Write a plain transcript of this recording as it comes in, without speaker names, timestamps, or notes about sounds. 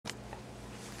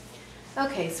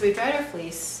Okay, so we dried our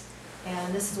fleece,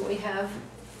 and this is what we have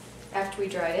after we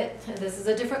dried it. And this is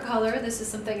a different color. This is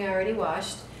something I already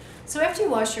washed. So after you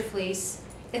wash your fleece,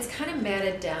 it's kind of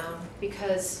matted down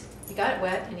because you got it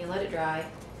wet and you let it dry,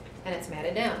 and it's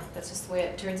matted down. That's just the way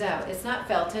it turns out. It's not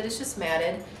felted, it's just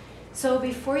matted. So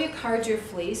before you card your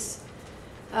fleece,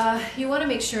 you want to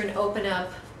make sure and open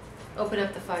up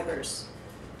the fibers.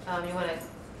 You want to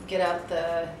get out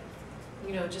the,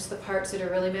 just the parts that are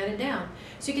really matted down.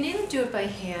 So you can either do it by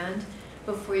hand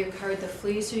before you card the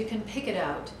fleece, or you can pick it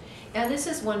out. And this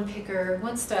is one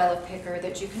style of picker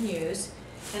that you can use.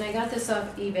 And I got this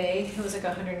off eBay. It was like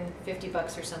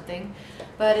 $150 or something.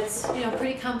 But it's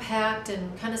pretty compact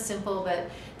and kind of simple, but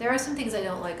there are some things I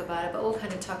don't like about it, but we'll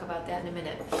kind of talk about that in a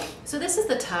minute. So this is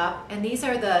the top, and these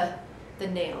are the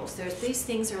nails. These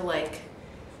things are like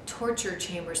torture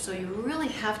chambers, so you really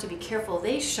have to be careful.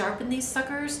 They sharpen these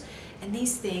suckers, and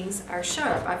these things are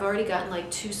sharp. I've already gotten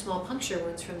like 2 small puncture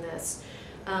wounds from this.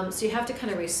 So you have to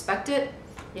kind of respect it.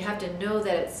 You have to know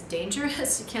that it's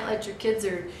dangerous. You can't let your kids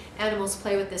or animals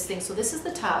play with this thing. So this is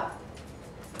the top.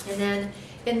 And then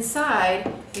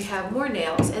inside you have more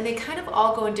nails, and they kind of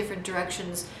all go in different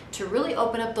directions to really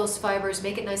open up those fibers,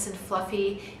 make it nice and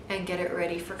fluffy, and get it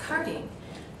ready for carding.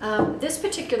 This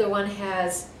particular one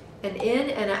has an in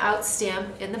and an out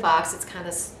stamp in the box. It's kind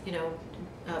of,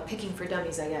 picking for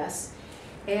dummies, I guess.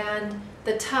 And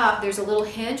the top, there's a little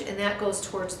hinge, and that goes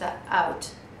towards the out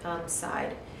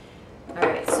side.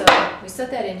 Alright, so we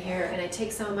set that in here, and I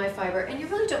take some of my fiber, and you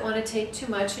really don't want to take too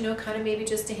much, kind of maybe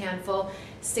just a handful.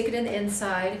 Stick it in the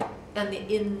inside and the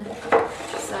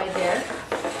inside there,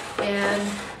 and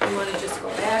you want to just go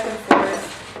back and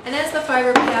forth. And as the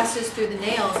fiber passes through the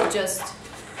nails, it just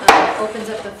opens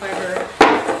up the fiber,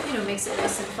 makes it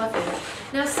nice and fluffy.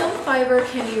 Now some fiber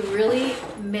can be really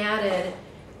matted,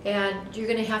 and you're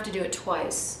going to have to do it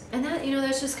twice. And that,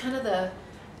 that's just kind of the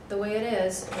way it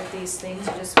is with these things.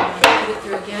 You just want to put it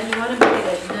through again. You want to make it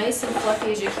as nice and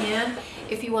fluffy as you can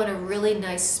if you want a really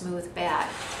nice smooth batt.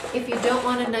 If you don't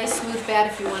want a nice smooth batt,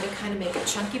 if you want to kind of make a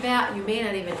chunky batt, you may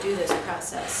not even do this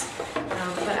process.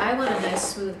 But I want a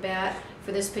nice smooth batt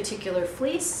for this particular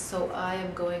fleece, so I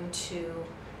am going to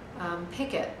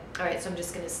pick it. Alright, so I'm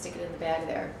just going to stick it in the bag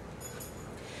there.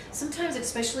 Sometimes,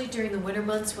 especially during the winter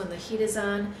months when the heat is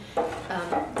on,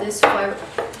 this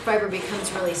fiber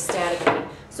becomes really staticky.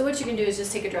 So what you can do is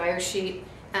just take a dryer sheet,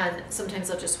 and sometimes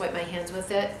I'll just wipe my hands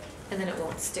with it, and then it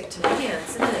won't stick to my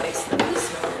hands, and then it makes the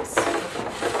fleece noise.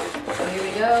 Okay. So here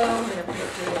we go. I'm going to put it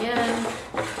through again.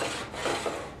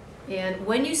 And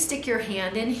when you stick your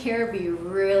hand in here, be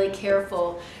really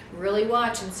careful. Really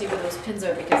watch and see where those pins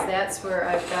are, because that's where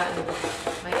I've gotten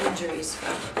my injuries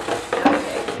from.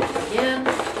 Okay, again.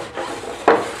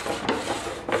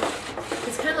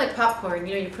 It's kind of like popcorn.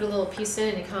 You put a little piece in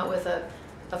and you come out with a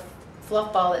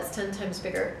fluff ball that's 10 times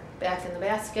bigger back in the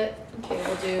basket. Okay,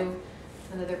 we'll do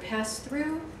another pass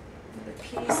through, another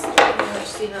piece. Let's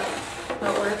see how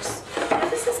it works. Now,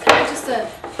 this is kind of just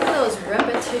one of those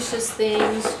repetitious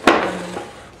things.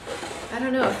 I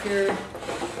don't know if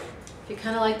you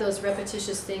kind of like those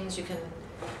repetitious things. You can,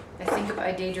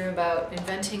 I daydream about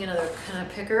inventing another kind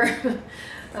of picker.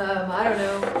 I don't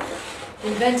know,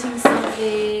 inventing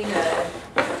something, your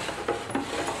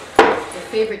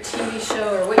favorite TV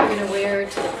show, or what you're going to wear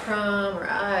to the prom, or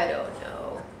I don't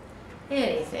know,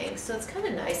 anything. So it's kind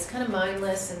of nice, kind of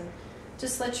mindless, and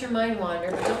just let your mind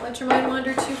wander, but don't let your mind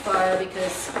wander too far,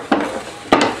 because you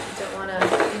don't want to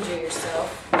injure yourself.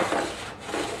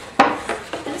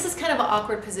 And this is kind of an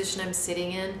awkward position I'm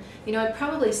sitting in. I'd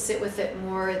probably sit with it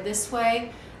more this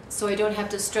way, so I don't have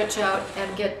to stretch out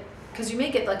and get, because you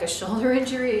may get like a shoulder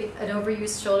injury, an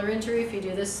overused shoulder injury if you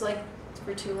do this like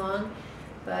for too long.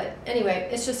 But anyway,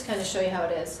 it's just kind of show you how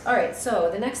it is. Alright, so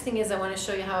the next thing is I want to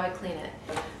show you how I clean it.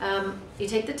 You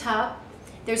take the top,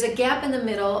 there's a gap in the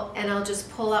middle, and I'll just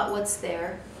pull out what's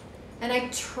there. And I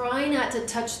try not to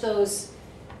touch those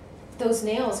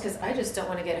nails, because I just don't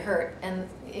want to get hurt, and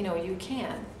you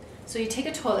can. So you take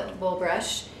a toilet bowl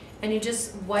brush, and you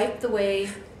just wipe the way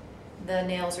the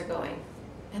nails are going.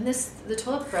 And the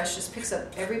toilet brush just picks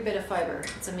up every bit of fiber.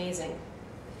 It's amazing.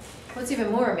 What's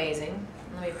even more amazing,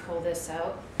 let me pull this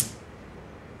out,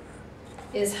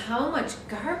 is how much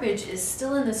garbage is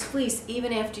still in this fleece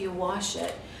even after you wash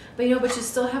it. But you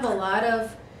still have a lot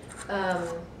of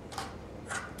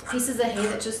pieces of hay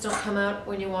that just don't come out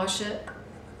when you wash it,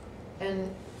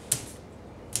 and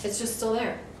it's just still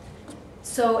there.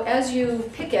 So as you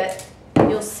pick it,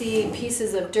 you'll see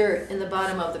pieces of dirt in the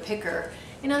bottom of the picker.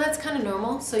 That's kind of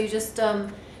normal, so you just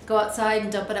go outside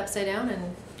and dump it upside down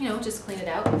and, just clean it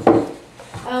out.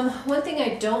 One thing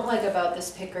I don't like about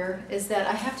this picker is that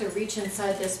I have to reach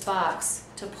inside this box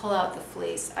to pull out the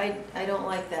fleece. I don't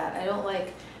like that. I don't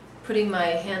like putting my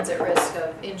hands at risk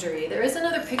of injury. There is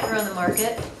another picker on the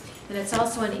market, and it's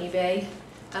also on eBay.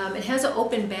 It has an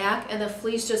open back, and the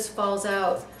fleece just falls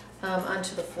out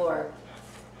onto the floor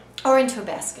or into a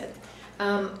basket.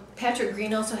 Patrick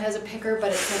Green also has a picker,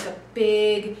 but it's like a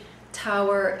big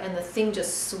tower, and the thing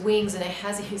just swings, and it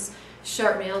has these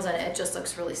sharp nails on it. It just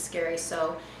looks really scary.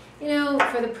 So, you know,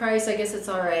 for the price, I guess it's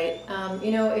all right.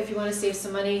 You know, if you want to save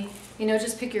some money, you know,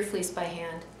 just pick your fleece by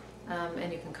hand,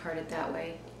 and you can card it that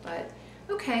way. But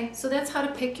okay, so that's how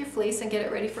to pick your fleece and get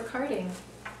it ready for carding.